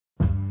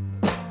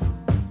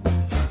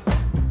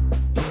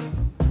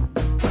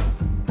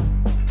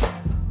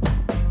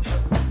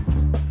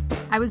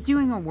I was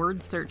doing a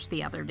word search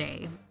the other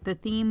day. The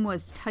theme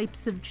was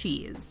types of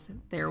cheese.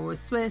 There was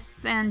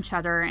Swiss and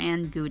cheddar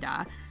and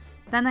Gouda.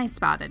 Then I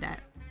spotted it.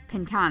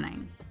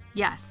 Pinconning.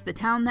 Yes, the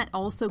town that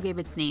also gave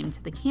its name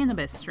to the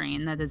cannabis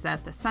strain that is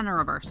at the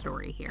center of our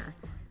story here.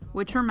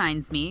 Which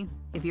reminds me,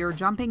 if you're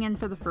jumping in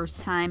for the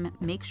first time,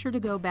 make sure to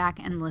go back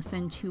and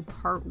listen to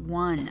part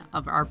 1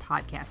 of our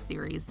podcast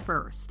series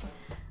first.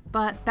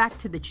 But back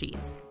to the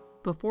cheese.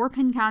 Before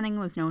Pinconning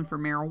was known for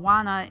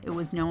marijuana, it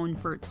was known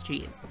for its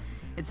cheese.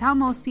 It's how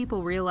most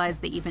people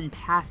realized they even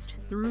passed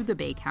through the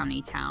Bay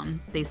County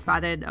town. They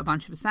spotted a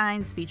bunch of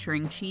signs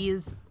featuring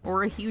cheese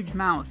or a huge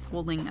mouse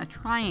holding a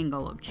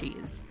triangle of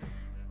cheese.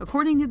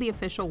 According to the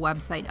official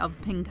website of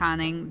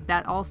Pinconning,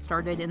 that all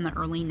started in the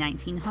early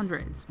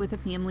 1900s with a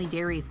family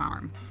dairy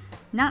farm.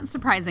 Not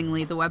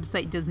surprisingly, the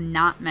website does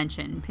not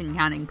mention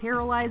Pinconning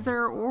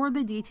Paralyzer or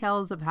the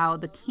details of how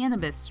the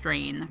cannabis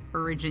strain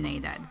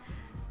originated.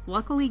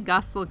 Luckily,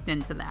 Gus looked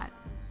into that.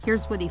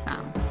 Here's what he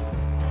found.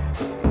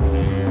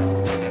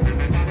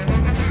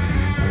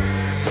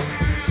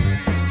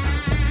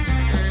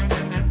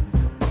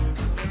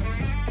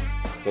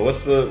 Well,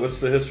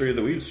 what's the history of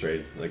the weed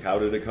strain? Like, how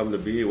did it come to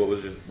be?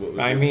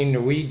 The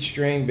weed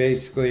strain,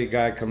 basically, a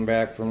guy come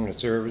back from the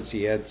service.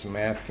 He had some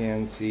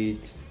Afghan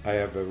seeds. I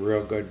have a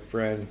real good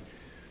friend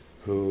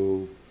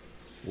who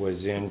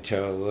was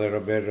into a little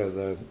bit of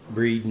the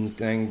breeding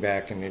thing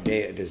back in the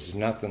day. It is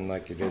nothing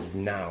like it is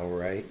now,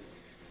 right?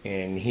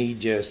 And he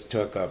just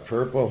took a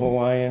purple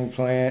Hawaiian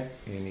plant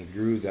and he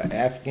grew the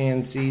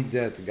Afghan seeds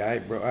that the guy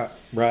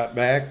brought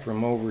back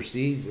from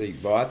overseas. He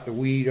bought the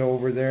weed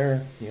over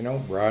there,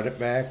 brought it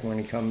back when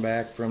he come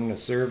back from the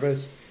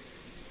service,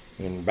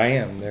 and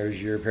bam,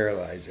 there's your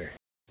Paralyzer.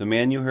 The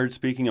man you heard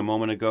speaking a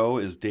moment ago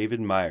is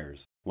David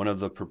Myers, one of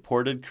the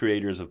purported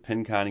creators of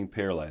Pinconning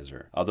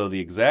Paralyzer, although the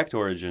exact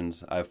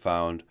origins, I've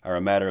found, are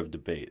a matter of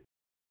debate.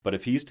 But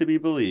if he's to be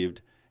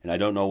believed, and I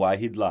don't know why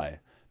he'd lie,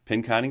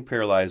 Pinconning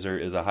Paralyzer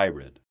is a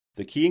hybrid.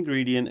 The key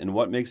ingredient in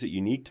what makes it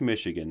unique to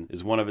Michigan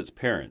is one of its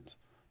parents,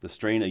 the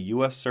strain a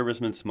U.S.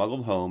 serviceman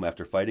smuggled home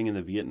after fighting in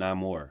the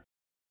Vietnam War.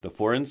 The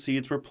foreign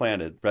seeds were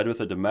planted, bred with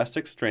a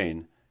domestic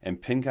strain,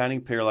 and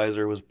Pinconning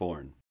Paralyzer was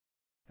born.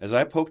 As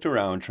I poked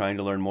around trying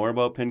to learn more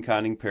about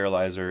Pinconning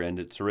Paralyzer and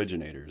its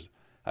originators,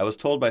 I was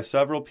told by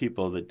several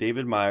people that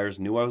David Myers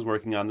knew I was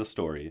working on the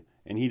story,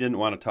 and he didn't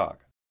want to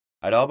talk.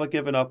 I'd all but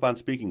given up on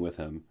speaking with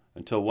him,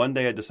 until one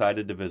day I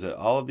decided to visit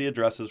all of the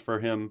addresses for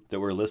him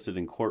that were listed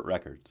in court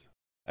records.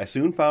 I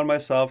soon found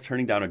myself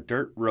turning down a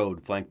dirt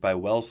road flanked by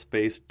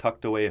well-spaced,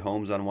 tucked-away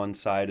homes on one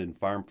side and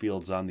farm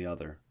fields on the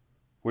other.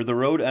 Where the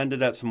road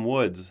ended at some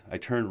woods, I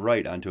turned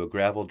right onto a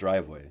gravel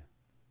driveway.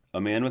 A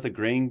man with a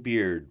graying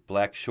beard,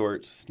 black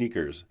shorts,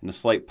 sneakers, and a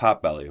slight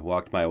potbelly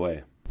walked my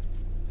way.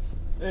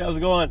 Hey, how's it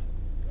going?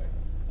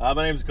 My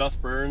name's Gus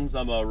Burns.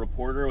 I'm a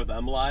reporter with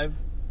MLive.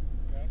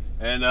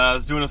 And I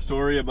was doing a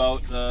story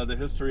about the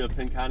history of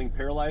Pinconning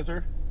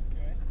Paralyzer.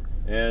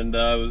 And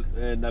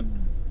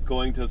I'm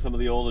going to some of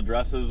the old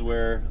addresses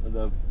where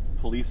the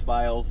police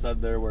files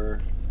said there were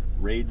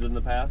raids in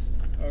the past.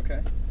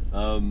 Okay.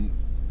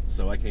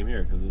 So I came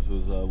here because this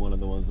was one of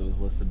the ones that was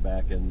listed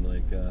back in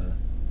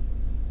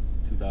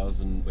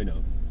 2000. Wait,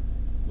 no.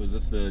 Was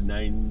this the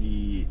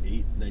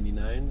 98,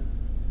 99?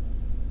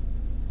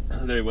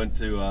 They went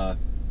to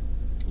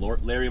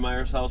Larry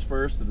Meyer's house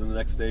first, and then the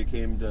next day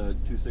came to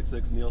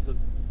 266 Nielsen.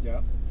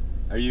 Yeah.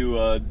 Are you?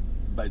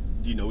 Do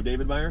you know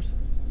David Myers?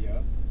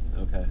 Yeah.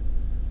 Okay.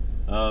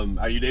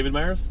 Are you David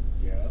Myers?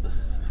 Yeah.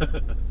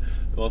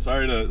 Well,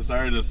 sorry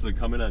to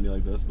come in on you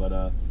like this, but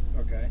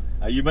okay.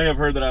 You may have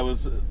heard that I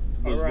was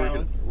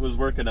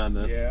working on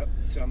this. Yeah.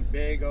 Some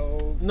big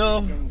old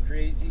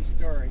crazy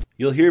story.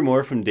 You'll hear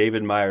more from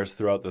David Myers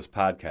throughout this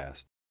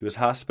podcast. He was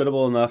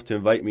hospitable enough to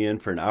invite me in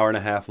for an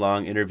hour-and-a-half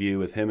long interview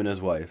with him and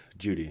his wife,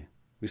 Judy.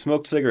 We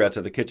smoked cigarettes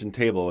at the kitchen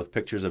table with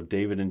pictures of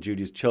David and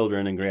Judy's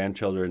children and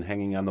grandchildren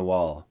hanging on the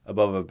wall,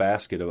 above a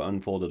basket of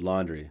unfolded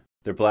laundry.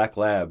 Their black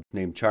lab,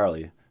 named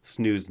Charlie,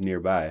 snoozed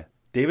nearby.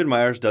 David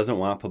Myers doesn't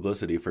want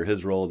publicity for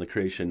his role in the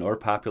creation or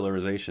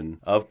popularization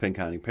of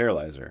Pinconning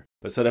Paralyzer,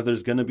 but said if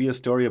there's going to be a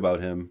story about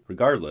him,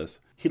 regardless,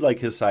 he'd like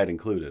his side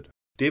included.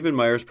 David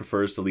Myers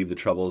prefers to leave the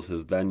troubles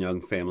his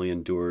then-young family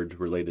endured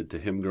related to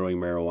him growing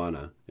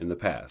marijuana in the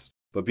past.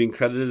 But being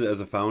credited as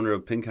a founder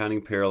of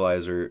Pinconning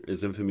Paralyzer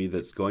is infamy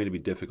that's going to be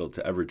difficult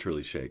to ever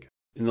truly shake.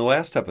 In the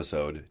last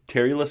episode,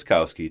 Terry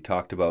Liskowski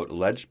talked about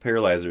alleged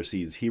paralyzer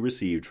seeds he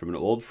received from an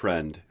old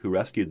friend who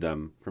rescued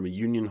them from a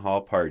Union Hall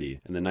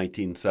party in the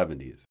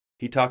 1970s.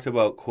 He talked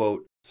about,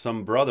 quote,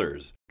 some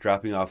brothers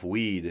dropping off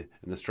weed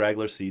and the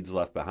straggler seeds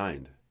left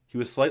behind. He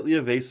was slightly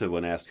evasive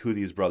when asked who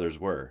these brothers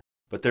were,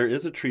 but there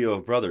is a trio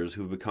of brothers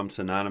who have become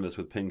synonymous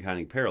with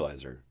Pinconning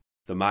Paralyzer,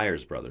 the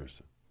Myers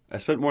brothers. I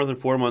spent more than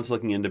 4 months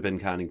looking into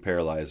Pinconning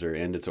Paralyzer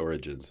and its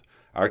origins.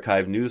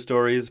 Archived news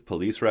stories,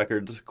 police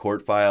records,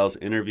 court files,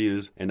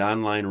 interviews, and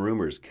online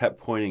rumors kept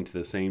pointing to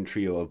the same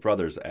trio of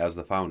brothers as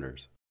the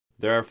founders.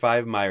 There are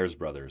 5 Myers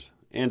brothers,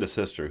 and a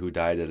sister who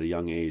died at a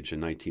young age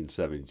in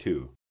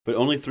 1972, but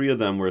only 3 of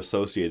them were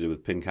associated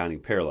with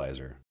Pinconning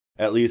Paralyzer.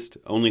 At least,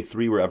 only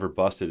 3 were ever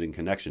busted in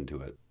connection to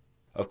it.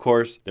 Of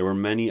course, there were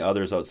many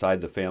others outside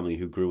the family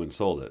who grew and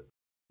sold it.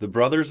 The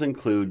brothers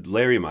include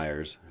Larry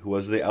Myers, who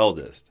was the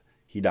eldest.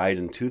 He died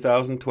in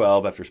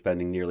 2012 after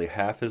spending nearly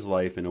half his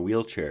life in a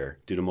wheelchair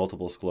due to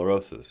multiple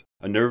sclerosis,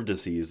 a nerve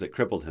disease that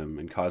crippled him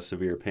and caused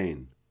severe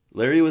pain.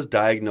 Larry was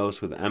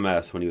diagnosed with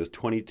MS when he was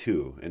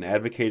 22 and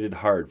advocated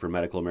hard for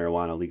medical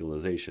marijuana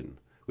legalization,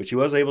 which he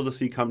was able to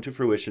see come to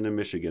fruition in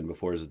Michigan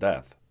before his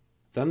death.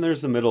 Then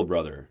there's the middle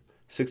brother,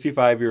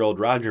 65-year-old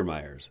Roger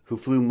Myers, who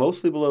flew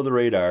mostly below the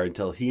radar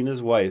until he and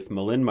his wife,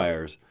 Malin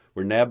Myers,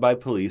 were nabbed by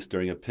police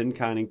during a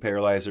Pinconning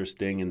Paralyzer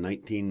sting in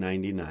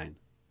 1999.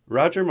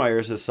 Roger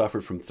Myers has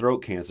suffered from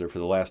throat cancer for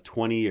the last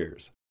 20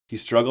 years. He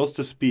struggles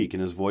to speak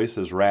and his voice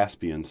is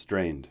raspy and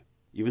strained.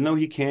 Even though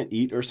he can't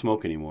eat or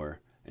smoke anymore,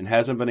 and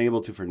hasn't been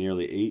able to for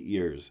nearly 8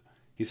 years,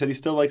 he said he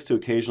still likes to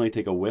occasionally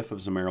take a whiff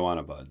of some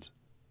marijuana buds.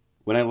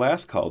 When I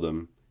last called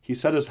him, he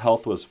said his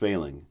health was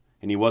failing,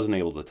 and he wasn't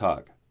able to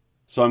talk.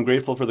 So I'm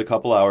grateful for the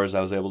couple hours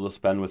I was able to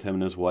spend with him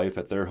and his wife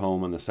at their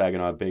home on the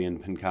Saginaw Bay in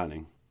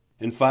Pinconning.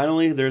 And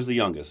finally, there's the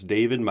youngest,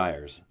 David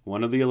Myers,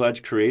 one of the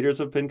alleged creators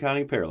of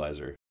Pinconning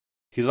Paralyzer.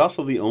 He's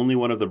also the only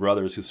one of the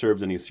brothers who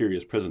served any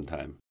serious prison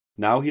time.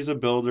 Now he's a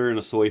builder and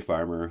a soy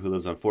farmer who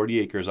lives on 40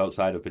 acres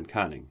outside of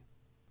Pinconning.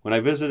 When I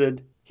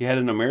visited, he had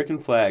an American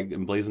flag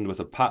emblazoned with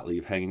a pot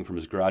leaf hanging from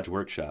his garage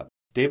workshop.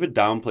 David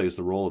downplays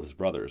the role of his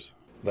brothers.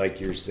 Like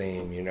you're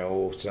saying,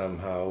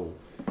 somehow,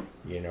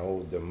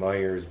 the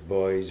Myers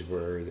boys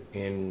were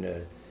in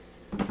the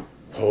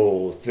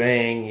whole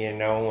thing,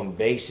 and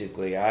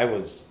basically I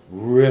was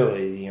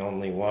really the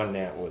only one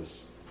that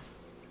was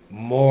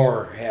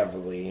more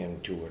heavily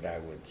into it, I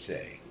would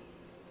say,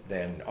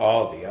 than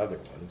all the other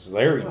ones.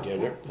 Larry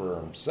did it for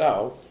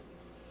himself,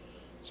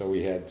 so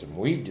he had some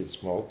weed to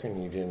smoke,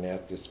 and he didn't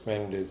have to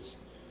spend his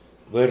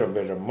little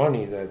bit of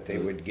money that they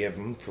would give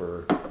him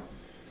for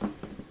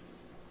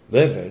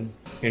living.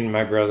 And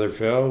my brother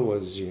Phil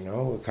was,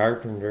 a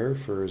carpenter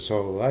for his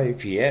whole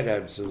life. He had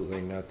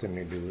absolutely nothing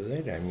to do with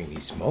it. I mean,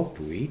 he smoked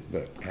weed,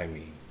 but,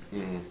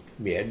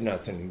 he had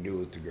nothing to do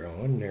with the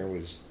growing. There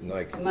was,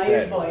 like I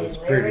said, it was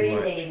pretty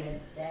much... David,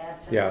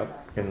 that's yeah,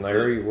 and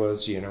Larry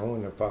was, in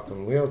a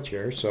fucking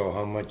wheelchair, so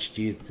how much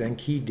do you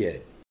think he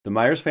did? The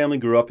Myers family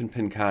grew up in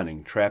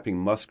Pinconning, trapping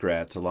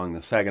muskrats along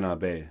the Saginaw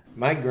Bay.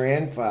 My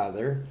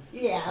grandfather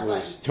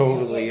was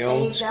totally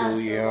old school,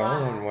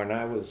 and when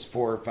I was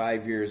 4 or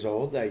 5 years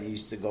old, I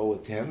used to go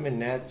with him,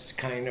 and that's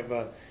kind of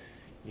a,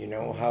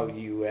 how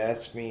you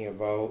asked me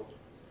about,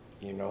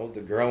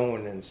 the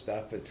growing and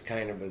stuff, it's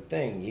kind of a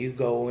thing. You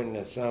go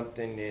into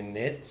something in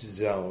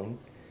its own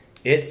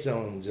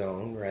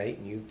zone, right,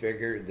 and you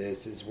figure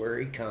this is where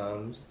he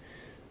comes,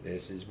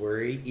 this is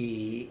where he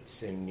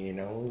eats, and,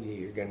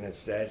 you're going to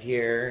sit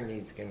here, and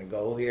he's going to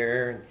go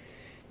here, and,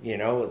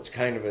 it's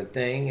kind of a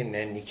thing, and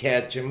then you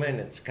catch him, and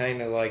it's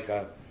kind of like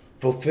a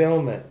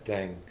fulfillment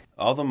thing.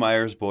 All the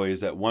Myers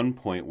boys at one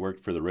point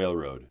worked for the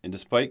railroad, and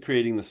despite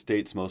creating the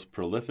state's most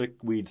prolific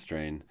weed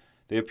strain,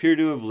 they appear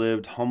to have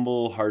lived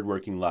humble,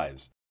 hard-working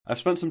lives. I've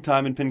spent some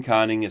time in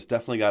Pinconning. It's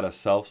definitely got a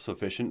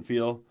self-sufficient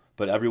feel,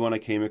 but everyone I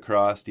came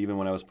across, even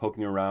when I was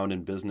poking around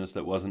in business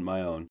that wasn't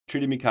my own,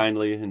 treated me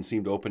kindly and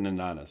seemed open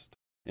and honest.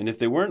 And if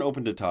they weren't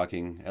open to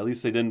talking, at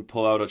least they didn't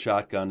pull out a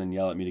shotgun and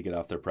yell at me to get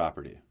off their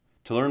property.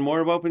 To learn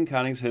more about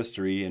Pinconning's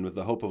history, and with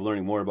the hope of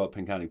learning more about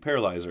Pinconning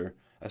Paralyzer,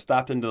 I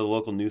stopped into the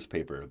local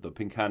newspaper, the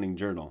Pinconning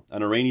Journal,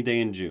 on a rainy day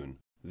in June.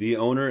 The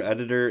owner,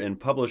 editor, and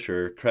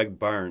publisher, Craig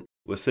Barnt,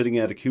 was sitting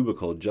at a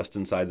cubicle just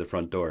inside the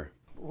front door.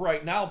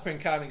 Right now,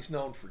 Pinconning's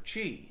known for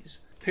cheese.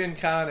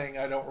 Pinconning,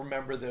 I don't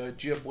remember the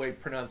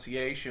Ojibwe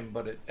pronunciation,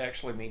 but it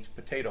actually means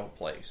potato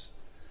place.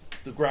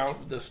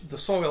 The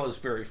soil is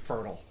very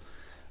fertile,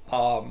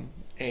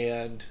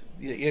 and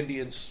the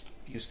Indians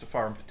used to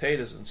farm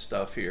potatoes and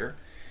stuff here.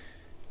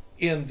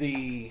 In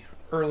the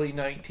early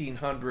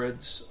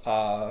 1900s,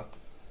 a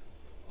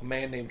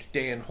man named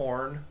Dan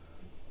Horn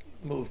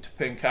moved to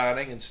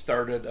Pinconning and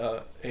started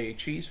a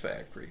cheese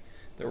factory.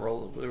 There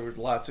were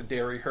lots of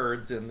dairy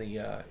herds in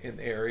the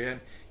area,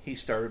 and he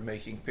started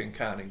making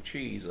Pinconning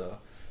cheese, a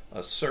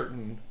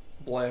certain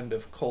blend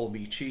of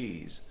Colby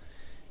cheese,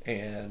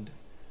 and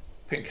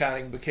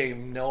Pinconning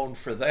became known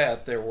for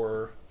that. There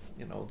were,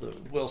 the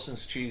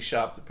Wilson's Cheese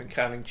Shop, the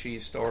Pinconning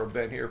Cheese Store,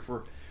 been here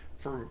for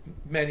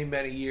many,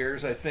 many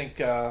years. I think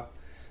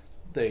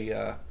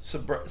they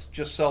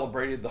just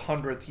celebrated the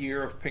 100th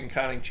year of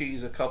Pinconning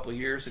cheese a couple of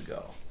years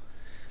ago.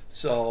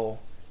 So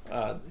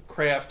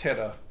Kraft had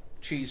a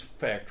cheese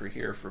factory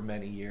here for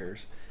many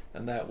years,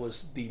 and that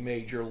was the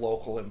major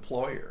local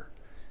employer,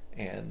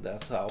 and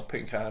that's how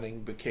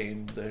Pinconning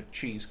became the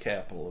cheese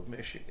capital of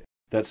Michigan.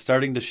 That's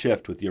starting to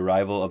shift with the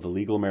arrival of the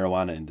legal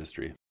marijuana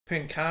industry.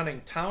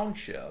 Pinconning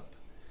Township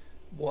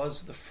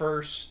was the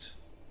first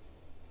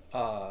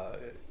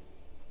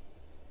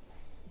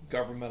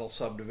governmental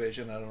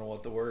subdivision, I don't know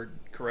what the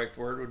correct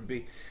word would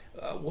be,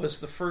 was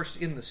the first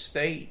in the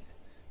state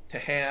to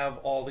have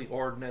all the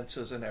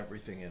ordinances and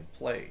everything in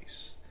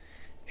place.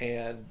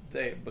 And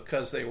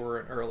because they were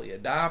an early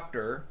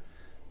adopter,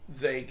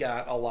 they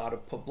got a lot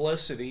of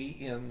publicity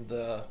in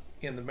the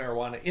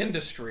marijuana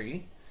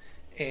industry,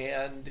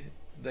 and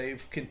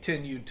they've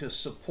continued to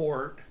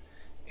support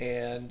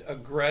and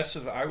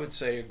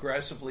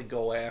aggressively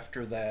go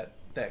after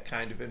that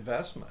kind of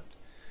investment.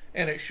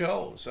 And it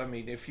shows. I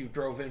mean, if you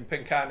drove in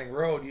Pinconning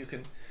Road, you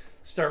can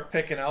start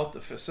picking out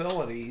the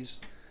facilities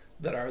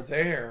that are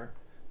there,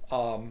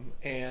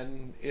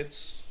 and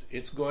it's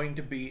going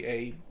to be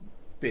a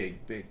big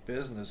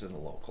business in the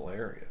local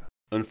area.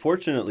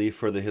 Unfortunately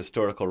for the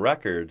historical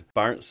record,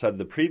 Barnes said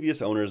the previous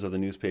owners of the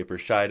newspaper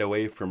shied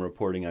away from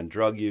reporting on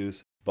drug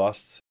use,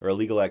 busts, or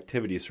illegal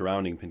activity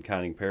surrounding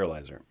Pinconning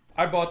Paralyzer.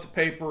 I bought the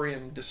paper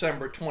in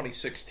December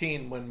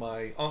 2016 when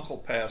my uncle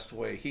passed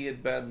away. He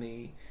had been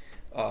the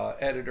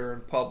editor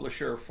and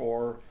publisher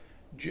for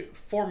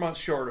 4 months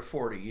short of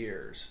 40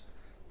 years.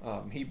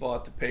 He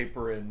bought the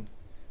paper in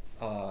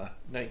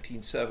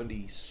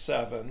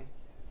 1977,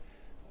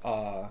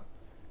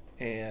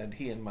 and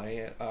he and my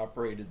aunt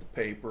operated the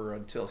paper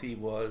until he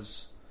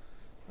was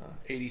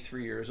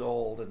 83 years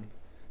old, and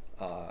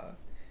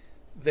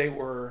they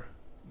were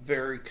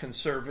very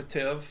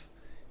conservative,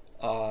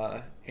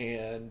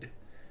 and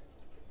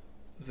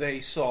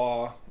they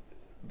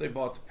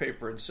bought the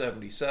paper in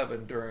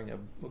 77 during a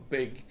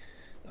big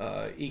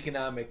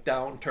economic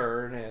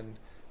downturn, and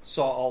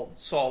saw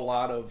a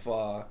lot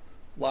of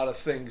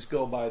things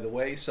go by the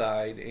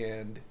wayside,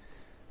 and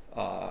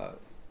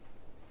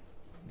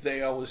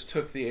they always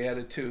took the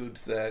attitude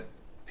that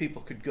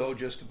people could go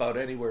just about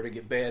anywhere to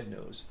get bad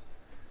news,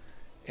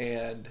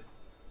 and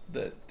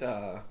that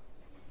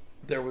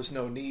there was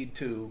no need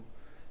to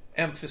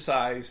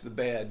emphasize the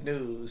bad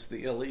news,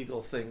 the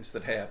illegal things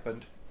that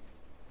happened.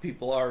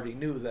 People already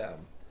knew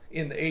them.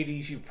 In the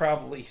 80s,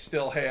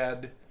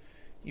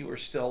 you were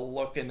still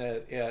looking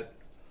at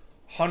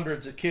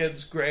hundreds of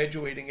kids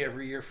graduating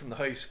every year from the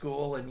high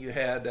school, and you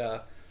had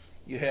a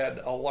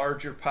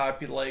larger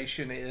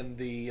population in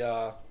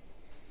the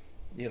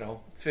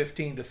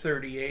 15 to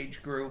 30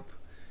 age group,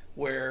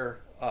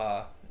 where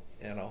a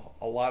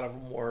lot of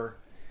them were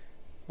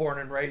born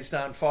and raised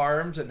on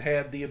farms and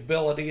had the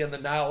ability and the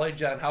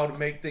knowledge on how to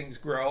make things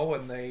grow,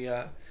 and they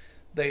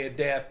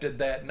adapted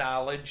that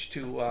knowledge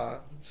to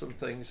some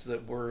things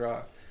that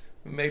were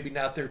maybe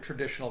not their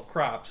traditional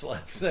crops,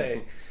 let's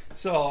say.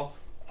 So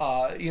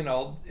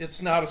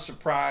it's not a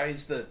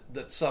surprise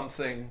that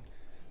something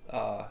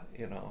a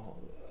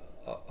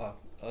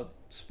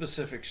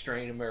specific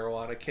strain of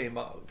marijuana came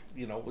out,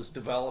 was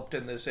developed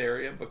in this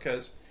area,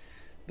 because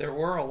there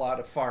were a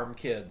lot of farm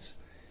kids,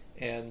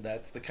 and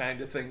that's the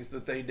kind of things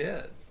that they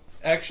did.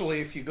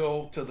 Actually, if you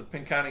go to the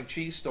Pinconning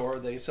cheese store,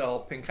 they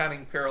sell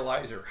Pinconning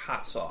Paralyzer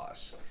hot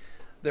sauce.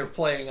 They're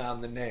playing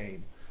on the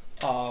name,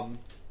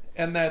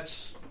 and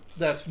that's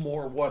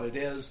more what it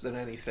is than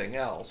anything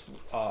else.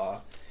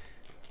 I'm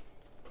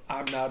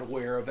not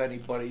aware of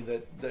anybody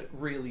that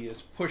really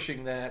is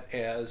pushing that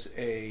as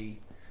a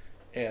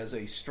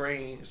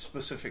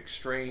specific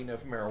strain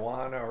of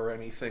marijuana or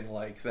anything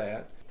like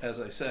that. As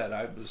I said,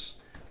 I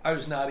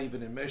was not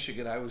even in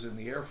Michigan. I was in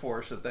the Air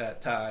Force at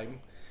that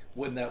time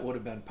when that would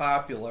have been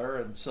popular,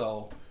 and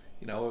so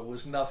it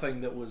was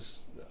nothing that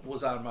was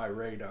on my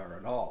radar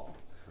at all.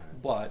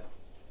 Right. But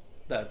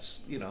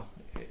that's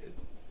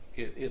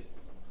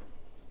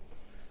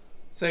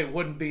it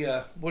wouldn't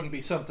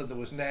be something that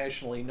was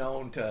nationally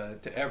known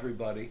to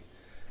everybody,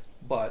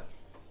 but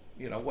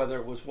whether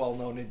it was well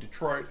known in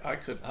Detroit, I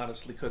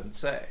honestly couldn't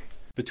say.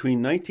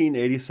 Between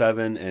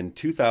 1987 and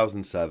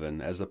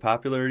 2007, as the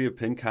popularity of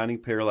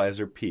Pinconning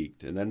Paralyzer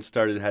peaked and then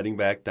started heading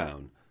back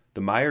down,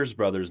 the Myers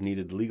brothers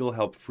needed legal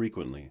help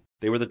frequently.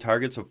 They were the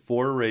targets of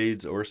 4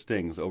 raids or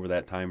stings over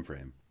that time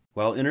frame.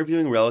 While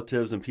interviewing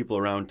relatives and people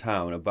around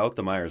town about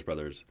the Myers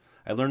brothers,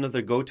 I learned that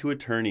their go-to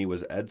attorney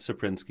was Ed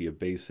Saprinsky of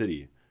Bay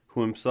City,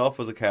 who himself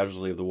was a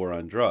casualty of the war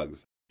on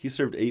drugs. He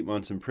served 8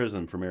 months in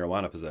prison for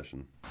marijuana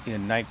possession.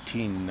 In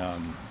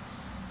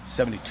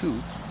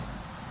 1972,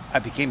 I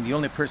became the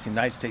only person in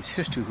United States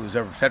history who was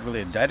ever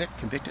federally indicted,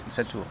 convicted, and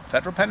sent to a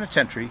federal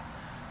penitentiary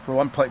for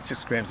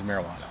 1.6 grams of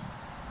marijuana.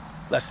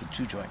 Less than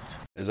 2 joints.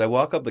 As I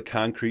walk up the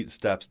concrete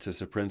steps to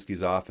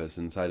Saprinsky's office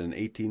inside an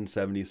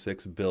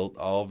 1876-built,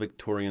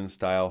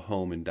 all-Victorian-style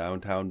home in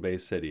downtown Bay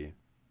City,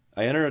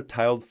 I enter a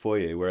tiled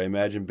foyer where I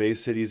imagine Bay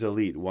City's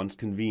elite once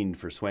convened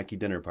for swanky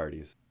dinner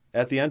parties.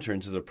 At the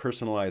entrance is a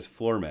personalized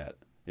floor mat.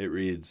 It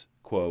reads,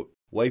 quote,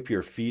 "Wipe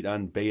your feet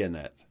on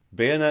Bayonet."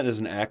 Bayonet is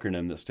an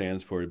acronym that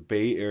stands for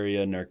Bay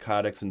Area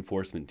Narcotics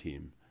Enforcement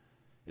Team.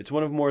 It's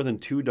one of more than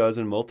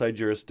 24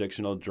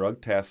 multi-jurisdictional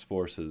drug task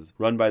forces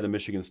run by the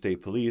Michigan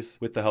State Police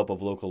with the help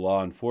of local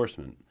law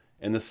enforcement,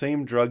 and the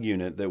same drug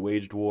unit that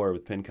waged war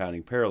with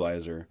Pinconning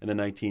Paralyzer in the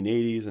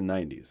 1980s and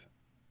 90s.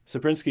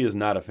 Saprinsky is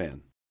not a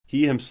fan.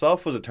 He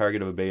himself was a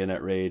target of a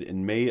Bayonet raid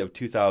in May of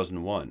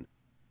 2001.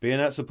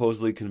 Bayonet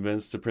supposedly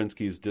convinced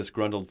Saprinsky's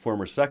disgruntled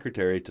former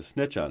secretary to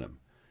snitch on him.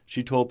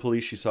 She told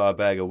police she saw a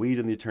bag of weed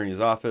in the attorney's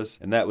office,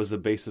 and that was the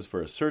basis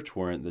for a search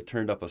warrant that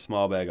turned up a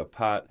small bag of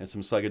pot and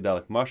some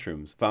psychedelic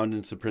mushrooms found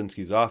in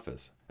Saprinsky's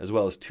office, as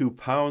well as 2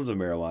 pounds of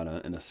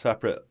marijuana in a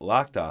separate,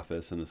 locked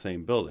office in the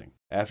same building.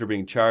 After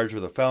being charged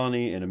with a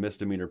felony and a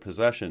misdemeanor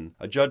possession,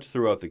 a judge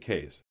threw out the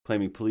case,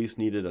 claiming police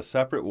needed a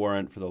separate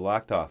warrant for the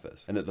locked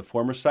office, and that the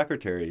former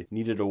secretary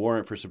needed a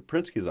warrant for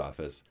Saprinsky's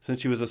office,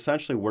 since she was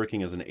essentially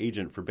working as an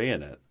agent for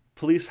Bayonet.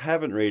 Police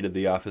haven't raided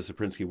the office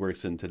Saprinsky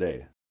works in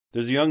today.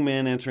 There's a young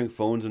man answering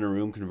phones in a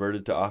room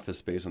converted to office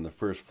space on the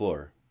first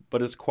floor,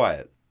 but it's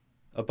quiet.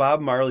 A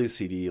Bob Marley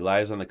CD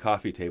lies on the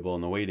coffee table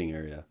in the waiting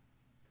area.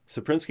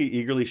 Saprinsky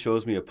eagerly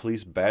shows me a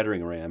police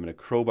battering ram and a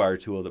crowbar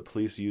tool that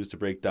police use to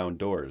break down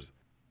doors.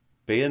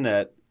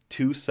 Bayonet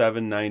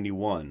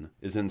 2791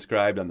 is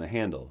inscribed on the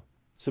handle.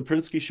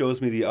 Saprinsky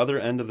shows me the other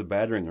end of the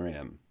battering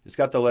ram. It's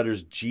got the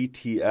letters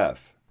GTF.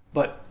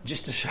 But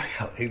just to show you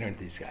how ignorant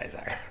these guys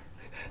are,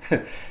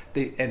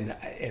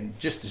 and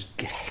just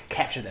to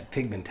capture that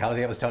pig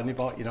mentality I was telling you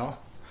about, you know,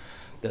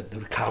 the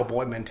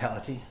cowboy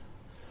mentality,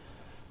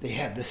 they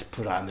had this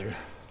put on their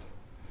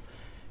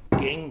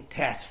gang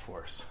task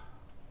force,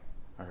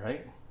 all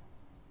right?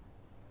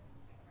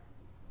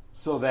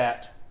 So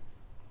that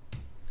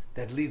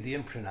they'd leave the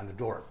imprint on the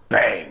door.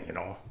 Bang, you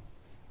know,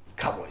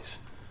 cowboys.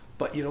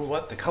 But you know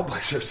what? The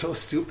cowboys are so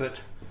stupid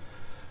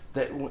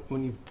that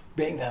when you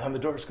bang that on the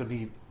door, it's going to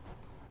be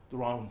the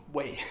wrong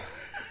way.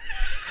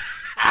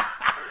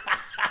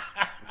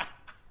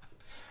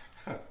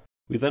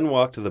 We then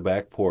walk to the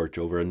back porch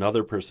over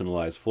another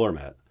personalized floor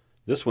mat.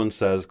 This one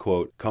says,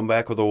 quote, "Come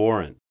back with a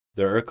warrant."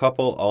 There are a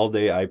couple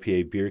all-day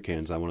IPA beer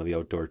cans on one of the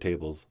outdoor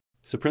tables.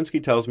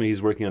 Saprinsky tells me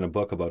he's working on a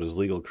book about his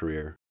legal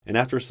career, and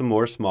after some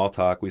more small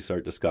talk, we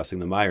start discussing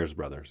the Myers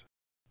brothers.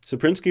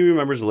 Saprinsky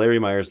remembers Larry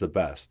Myers the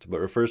best,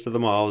 but refers to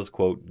them all as,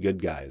 quote, "good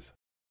guys."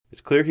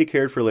 It's clear he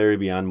cared for Larry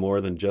beyond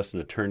more than just an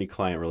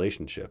attorney-client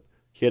relationship.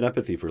 He had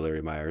empathy for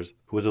Larry Myers,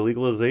 who was a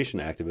legalization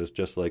activist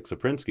just like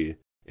Saprinsky,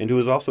 and who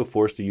was also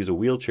forced to use a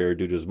wheelchair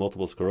due to his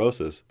multiple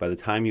sclerosis by the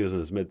time he was in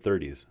his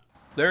mid-30s.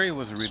 Larry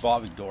was a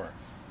revolving door.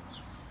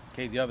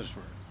 Okay, the others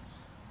were.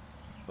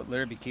 But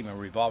Larry became a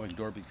revolving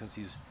door because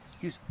he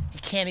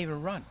can't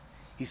even run.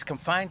 He's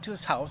confined to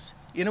his house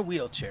in a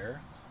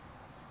wheelchair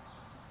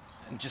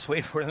and just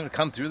waiting for them to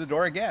come through the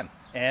door again.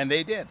 And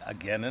they did,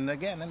 again and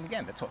again and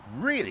again. That's what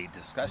really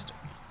disgusted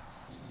me.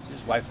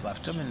 His wife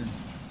left him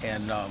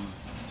and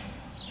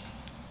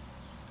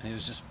he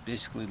was just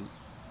basically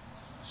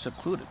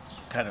secluded,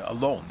 kind of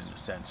alone in a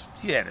sense.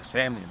 He had his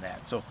family and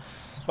that. So,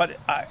 but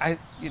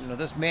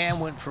this man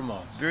went from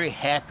a very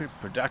happy,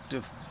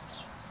 productive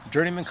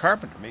journeyman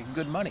carpenter making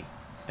good money,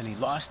 and he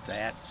lost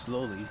that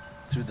slowly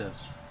through the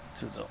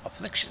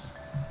affliction,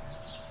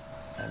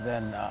 and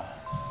then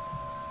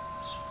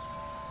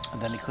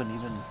he couldn't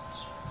even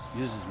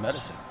use his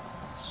medicine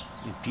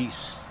in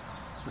peace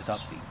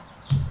without being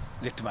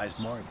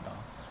victimized more. You know,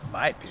 in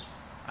my opinion,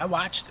 I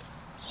watched it.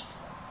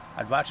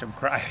 I'd watch him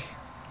cry.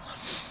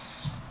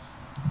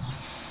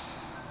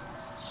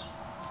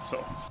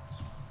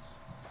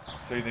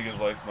 So you think his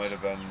life might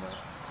have been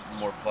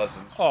more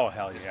pleasant? Oh,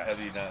 hell yes.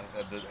 Had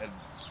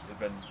it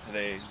been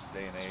today's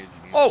day and age?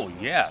 Oh,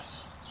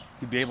 yes.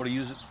 You'd be able to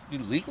use it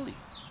legally,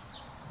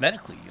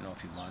 medically,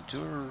 if you want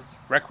to, or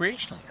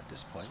recreationally at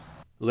this point.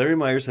 Larry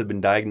Myers had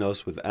been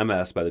diagnosed with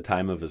MS by the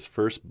time of his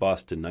first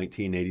bust in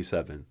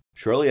 1987.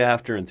 Shortly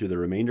after and through the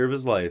remainder of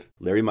his life,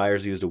 Larry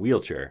Myers used a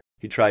wheelchair.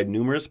 He tried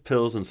numerous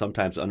pills and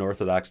sometimes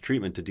unorthodox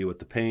treatment to deal with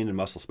the pain and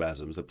muscle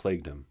spasms that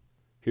plagued him.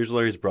 Here's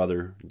Larry's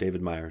brother,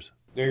 David Myers.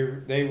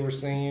 They were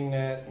saying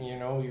that,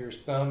 your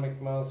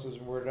stomach muscles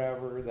or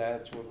whatever,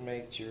 that's what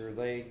makes your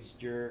legs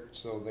jerk,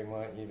 so they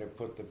want you to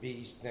put the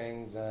bee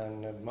stings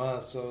on the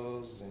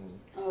muscles,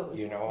 and,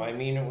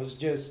 it was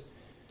just,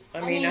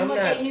 I'm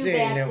not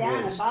saying it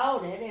was...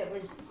 about it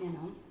was,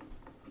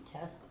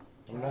 test.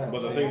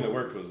 Well, the thing that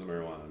worked was the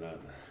marijuana, not...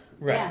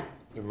 Right. Yeah.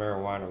 The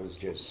marijuana was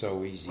just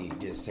so easy. He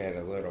just had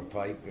a little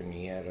pipe, and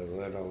he had a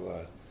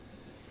little...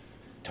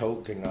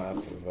 token off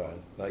of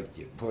like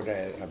you put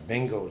a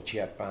bingo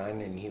chip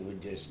on, and he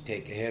would just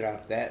take a hit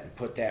off that and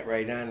put that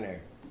right on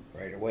there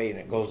right away, and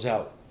it goes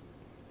out,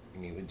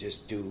 and he would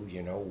just do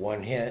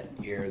one hit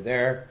here or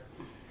there.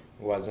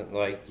 It wasn't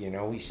like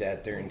he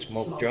sat there and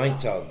smoked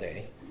joints all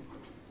day.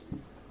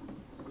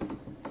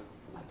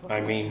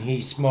 He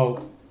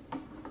smoked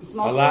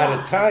a lot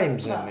of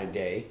times in the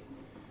day,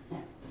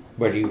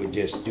 but he would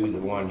just do the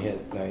one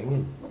hit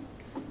thing,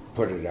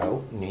 put it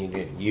out, and he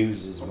didn't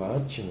use as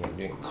much, and it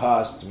didn't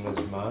cost him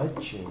as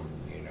much, and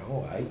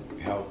I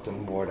helped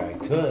him what I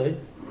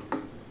could,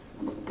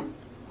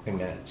 and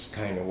that's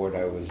kind of what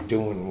I was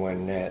doing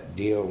when that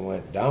deal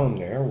went down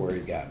there where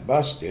he got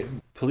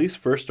busted. Police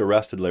first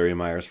arrested Larry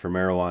Myers for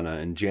marijuana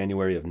in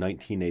January of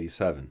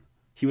 1987.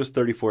 He was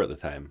 34 at the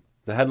time.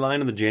 The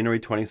headline of the January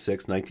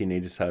 26,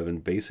 1987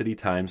 Bay City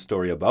Times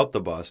story about the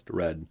bust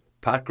read,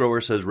 "Pot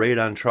grower says raid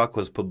on truck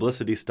was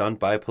publicity stunt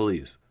by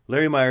police."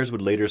 Larry Myers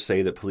would later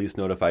say that police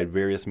notified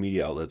various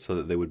media outlets so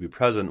that they would be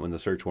present when the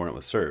search warrant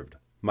was served.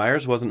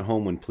 Myers wasn't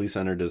home when police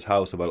entered his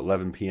house about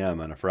 11 p.m.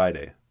 on a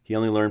Friday. He He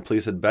only learned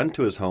police had been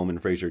to his home in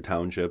Fraser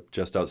Township,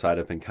 just outside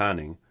of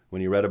Pinconning,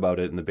 when he read about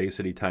it in the Bay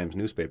City Times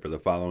newspaper the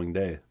following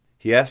day.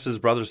 He asked his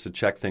brothers to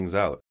check things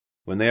out.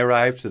 When they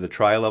arrived to the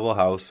tri-level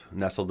house,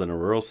 nestled in a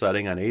rural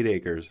setting on 8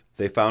 acres,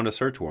 they found a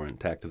search warrant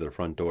tacked to their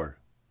front door.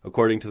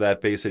 According to that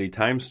Bay City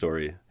Times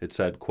story, it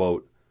said,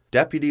 quote,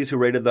 "Deputies who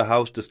raided the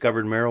house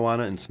discovered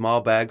marijuana in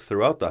small bags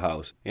throughout the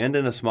house and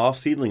in a small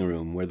seedling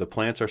room where the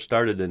plants are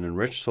started in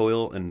enriched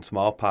soil in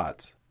small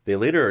pots. They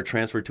later are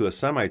transferred to a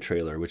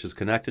semi-trailer which is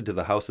connected to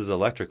the house's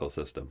electrical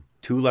system.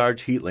 2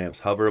 large heat lamps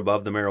hover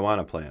above the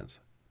marijuana plants.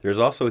 There is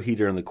also a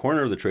heater in the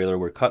corner of the trailer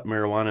where cut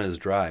marijuana is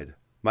dried."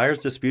 Myers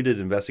disputed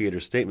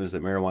investigators' statements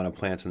that marijuana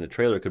plants in the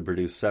trailer could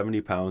produce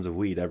 70 pounds of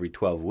weed every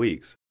 12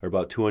 weeks, or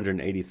about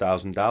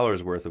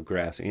 $280,000 worth of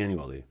grass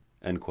annually.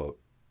 End quote.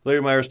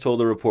 Larry Myers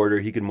told the reporter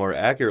he could more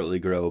accurately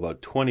grow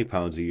about 20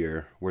 pounds a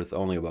year, worth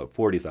only about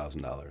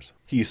 $40,000.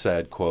 He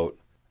said, quote,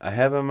 "I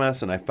have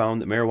MS and I found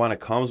that marijuana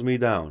calms me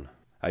down.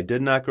 I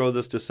did not grow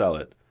this to sell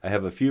it. I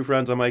have a few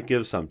friends I might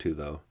give some to,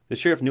 though. The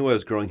sheriff knew I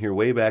was growing here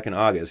way back in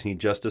August, and he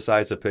just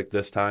decides to pick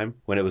this time,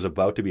 when it was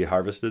about to be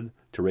harvested,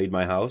 to raid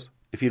my house.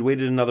 If he'd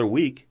waited another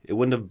week, it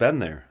wouldn't have been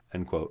there."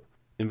 End quote.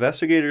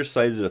 Investigators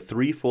cited a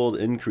 3-fold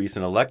increase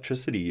in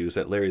electricity use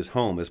at Larry's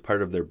home as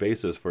part of their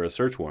basis for a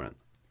search warrant.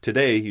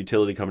 Today,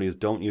 utility companies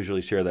don't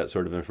usually share that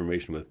sort of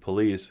information with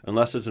police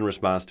unless it's in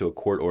response to a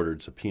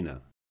court-ordered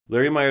subpoena.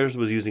 Larry Myers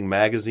was using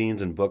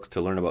magazines and books to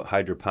learn about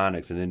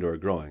hydroponics and indoor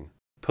growing.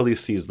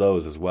 Police seized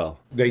those as well.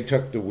 They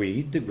took the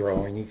weed, the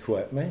growing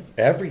equipment,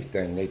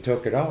 everything. They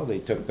took it all. They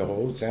took the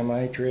whole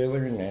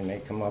semi-trailer, and then they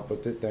come up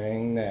with the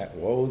thing that,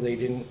 they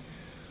didn't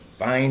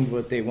find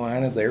what they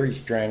wanted.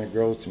 Larry's trying to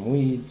grow some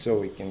weed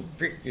so he can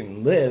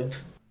freaking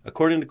live.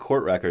 According to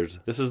court records,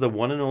 this is the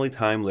one and only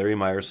time Larry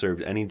Myers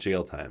served any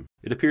jail time.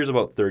 It appears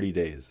about 30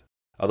 days,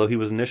 although he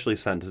was initially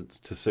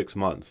sentenced to 6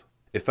 months.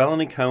 A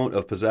felony count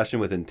of possession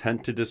with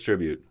intent to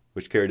distribute,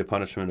 which carried a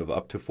punishment of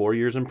up to 4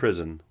 years in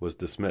prison, was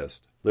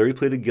dismissed. Larry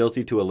pleaded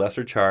guilty to a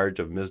lesser charge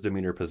of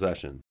misdemeanor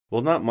possession.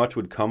 While not much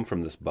would come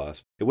from this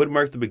bust, it would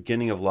mark the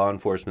beginning of law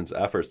enforcement's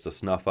efforts to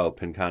snuff out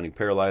Pinconning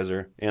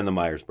Paralyzer and the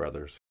Myers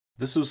brothers.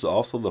 This was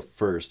also the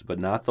first, but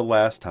not the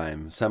last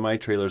time,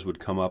 semi-trailers would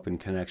come up in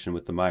connection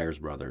with the Myers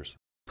brothers.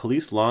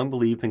 Police long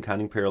believed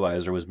Pinconning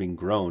Paralyzer was being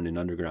grown in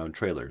underground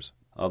trailers,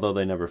 although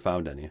they never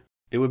found any.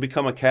 It would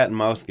become a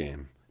cat-and-mouse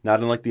game, not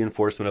unlike the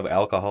enforcement of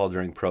alcohol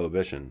during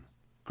Prohibition.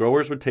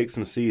 Growers would take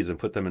some seeds and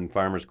put them in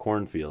farmers'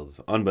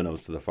 cornfields,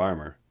 unbeknownst to the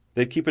farmer.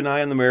 They'd keep an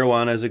eye on the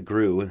marijuana as it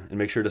grew and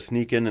make sure to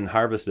sneak in and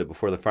harvest it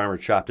before the farmer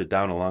chopped it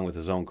down along with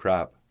his own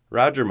crop.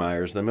 Roger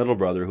Myers, the middle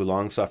brother who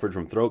long suffered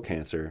from throat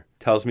cancer,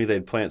 tells me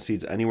they'd plant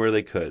seeds anywhere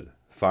they could,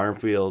 farm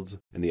fields,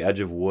 in the edge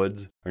of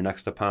woods, or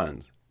next to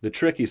ponds. The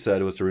trick, he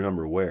said, was to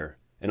remember where,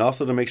 and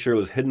also to make sure it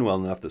was hidden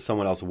well enough that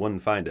someone else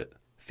wouldn't find it.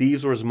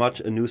 Thieves were as much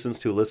a nuisance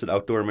to illicit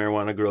outdoor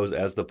marijuana grows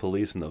as the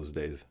police in those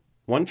days.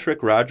 One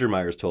trick Roger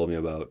Myers told me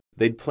about,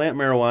 they'd plant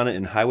marijuana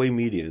in highway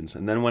medians,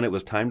 and then when it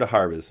was time to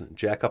harvest,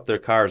 jack up their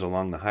cars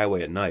along the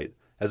highway at night,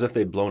 as if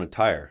they'd blown a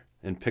tire,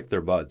 and pick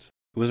their buds.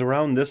 It was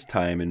around this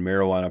time in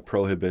marijuana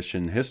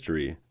prohibition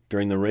history,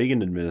 during the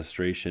Reagan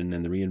administration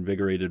and the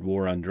reinvigorated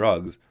war on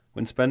drugs,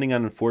 when spending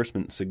on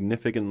enforcement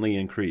significantly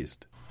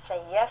increased.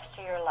 Say yes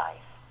to your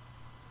life.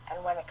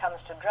 And when it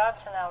comes to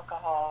drugs and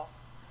alcohol,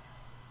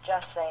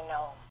 just say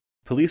no.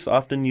 Police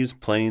often used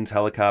planes,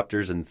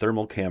 helicopters, and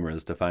thermal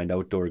cameras to find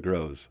outdoor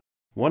grows.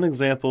 One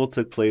example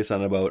took place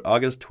on about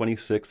August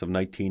 26 of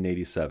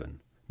 1987,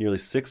 nearly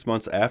 6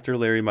 months after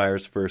Larry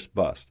Myers' first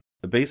bust.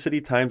 A Bay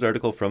City Times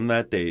article from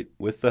that date,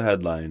 with the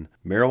headline,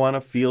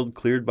 "Marijuana Field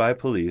Cleared by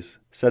Police,"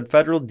 said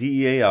federal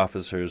DEA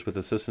officers with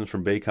assistance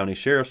from Bay County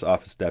Sheriff's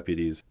Office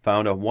deputies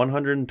found a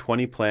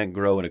 120-plant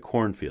grow in a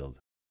cornfield.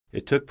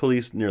 It took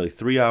police nearly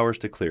 3 hours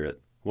to clear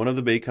it. One of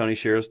the Bay County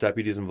Sheriff's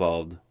deputies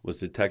involved was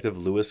Detective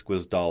Louis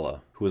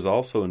Guizdalla, who was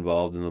also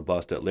involved in the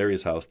bust at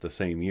Larry's house the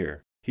same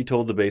year. He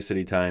told the Bay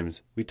City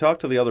Times, "We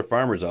talked to the other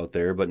farmers out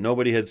there, but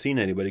nobody had seen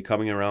anybody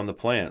coming around the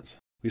plants.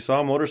 We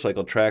saw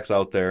motorcycle tracks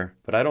out there,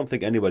 but I don't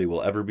think anybody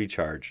will ever be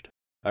charged."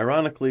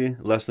 Ironically,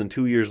 less than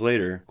 2 years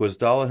later,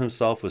 Guizdalla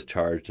himself was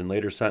charged and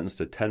later sentenced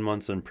to 10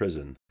 months in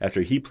prison,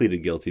 after he pleaded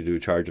guilty to a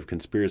charge of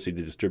conspiracy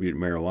to distribute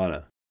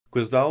marijuana.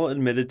 Guizdalla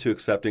admitted to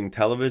accepting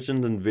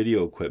televisions and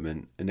video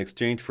equipment in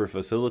exchange for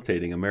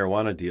facilitating a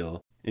marijuana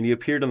deal, and he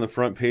appeared on the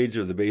front page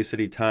of the Bay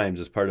City Times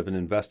as part of an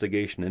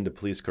investigation into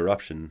police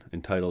corruption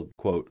entitled,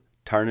 quote,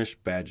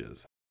 "Tarnished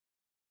Badges."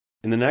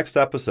 In the next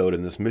episode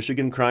in this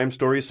Michigan Crime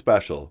Stories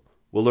special,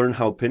 we'll learn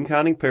how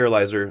Pinconning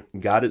Paralyzer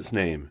got its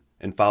name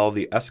and follow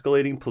the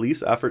escalating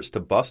police efforts to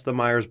bust the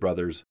Myers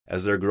brothers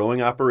as their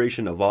growing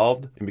operation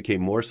evolved and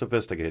became more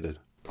sophisticated.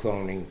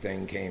 Cloning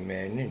thing came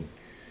in, and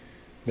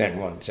then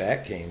once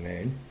that came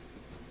in,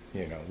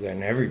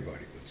 then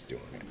everybody was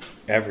doing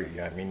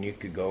it. You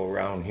could go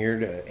around here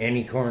to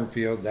any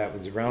cornfield that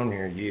was around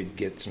here, you'd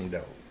get some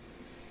dope.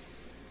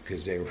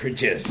 Because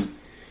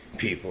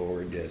people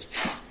were just,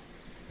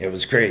 it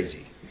was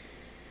crazy.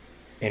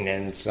 And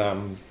then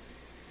some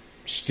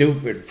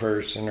stupid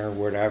person or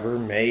whatever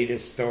made a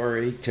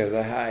story to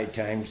the High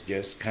Times,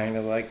 just kind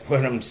of like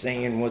what I'm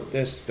saying what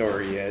this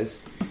story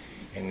is.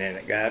 And then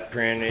it got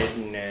printed,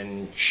 and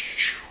then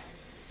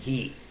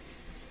heat.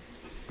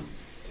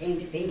 Came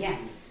to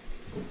Pinconning.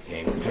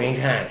 Came to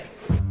Pinconning.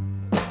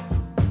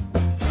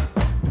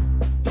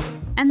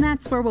 And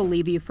that's where we'll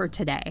leave you for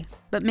today.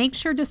 But make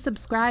sure to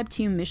subscribe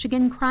to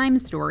Michigan Crime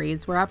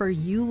Stories wherever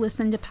you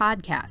listen to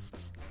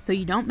podcasts, so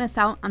you don't miss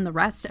out on the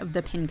rest of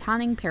the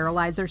Pinconning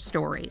Paralyzer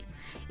story.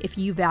 If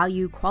you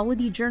value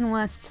quality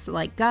journalists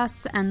like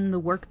Gus and the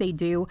work they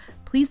do,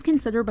 please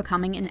consider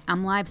becoming an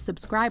MLive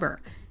subscriber.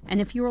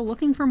 And if you are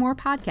looking for more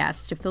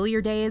podcasts to fill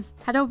your days,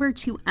 head over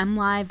to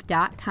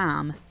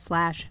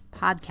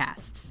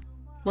mlive.com/podcasts.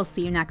 We'll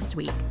see you next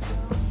week.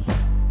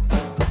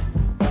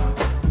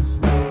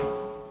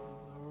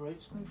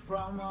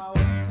 From our